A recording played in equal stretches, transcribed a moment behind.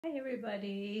Hi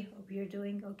everybody, hope you're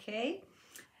doing okay.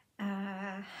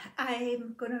 Uh,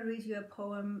 I'm gonna read you a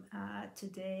poem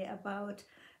today about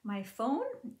my phone,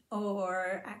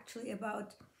 or actually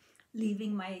about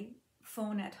leaving my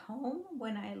phone at home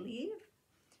when I leave,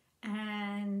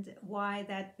 and why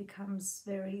that becomes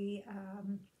very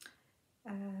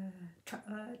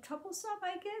troublesome,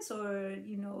 I guess, or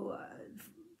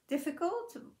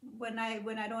difficult when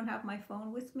I don't have my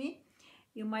phone with me.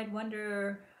 You might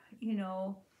wonder, you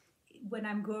know, when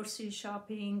I'm grocery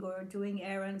shopping or doing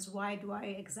errands, why do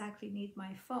I exactly need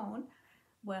my phone?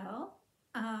 Well,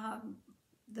 um,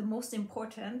 the most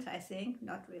important, I think,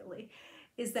 not really,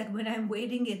 is that when I'm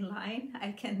waiting in line,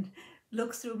 I can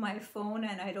look through my phone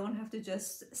and I don't have to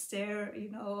just stare,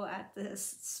 at the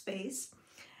space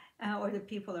or the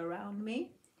people around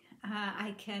me.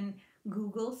 I can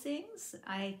Google things.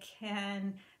 I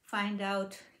can find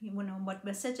out, what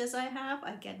messages I have.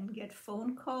 I can get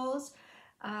phone calls.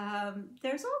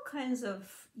 There's all kinds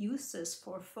of uses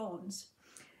for phones.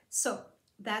 So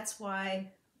that's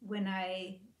why when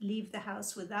I leave the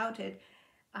house without it,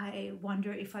 I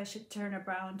wonder if I should turn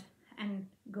around and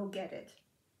go get it.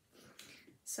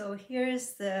 So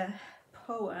here's the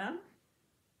poem.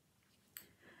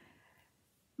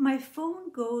 My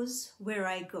phone goes where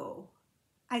I go.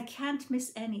 I can't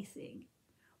miss anything.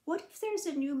 What if there's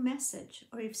a new message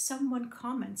or if someone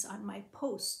comments on my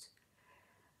post?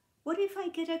 What if I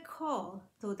get a call,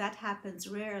 though that happens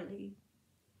rarely?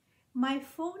 My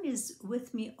phone is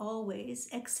with me always,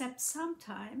 except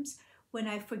sometimes when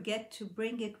I forget to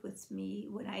bring it with me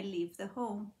when I leave the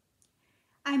home.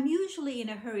 I'm usually in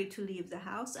a hurry to leave the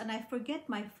house and I forget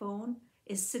my phone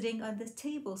is sitting on the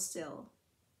table still.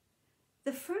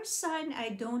 The first sign I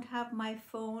don't have my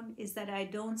phone is that I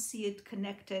don't see it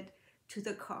connected to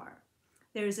the car.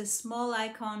 There is a small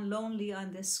icon lonely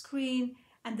on the screen,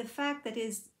 and the fact that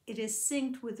it is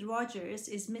synced with Rogers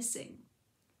is missing.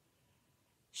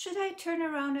 Should I turn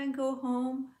around and go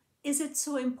home? Is it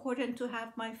so important to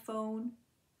have my phone?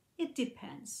 It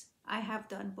depends. I have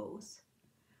done both.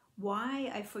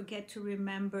 Why I forget to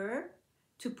remember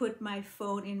to put my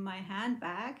phone in my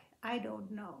handbag, I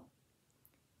don't know.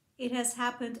 It has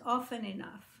happened often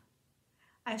enough.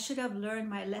 I should have learned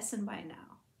my lesson by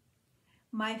now.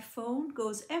 My phone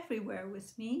goes everywhere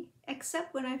with me,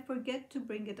 except when I forget to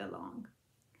bring it along.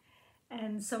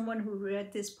 And someone who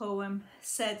read this poem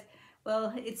said,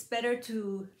 well, it's better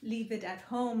to leave it at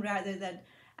home rather than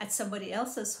at somebody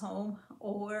else's home.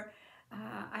 Or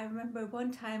I remember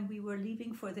one time we were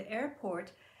leaving for the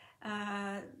airport,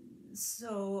 uh,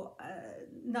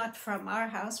 not from our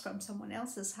house, from someone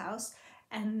else's house,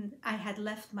 and I had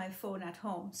left my phone at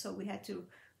home, so we had to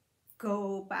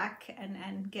go back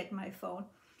and get my phone.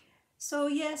 So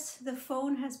yes, the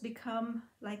phone has become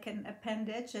like an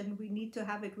appendage, and we need to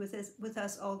have it with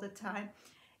us all the time.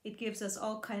 It gives us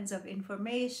all kinds of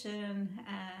information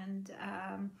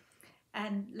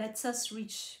and lets us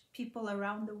reach people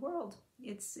around the world.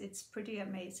 It's pretty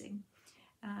amazing.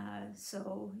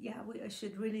 So yeah, we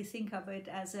should really think of it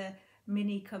as a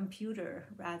mini computer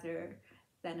rather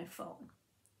than a phone.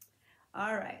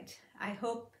 All right. I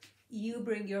hope you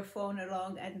bring your phone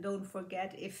along and don't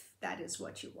forget if that is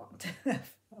what you want,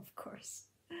 of course.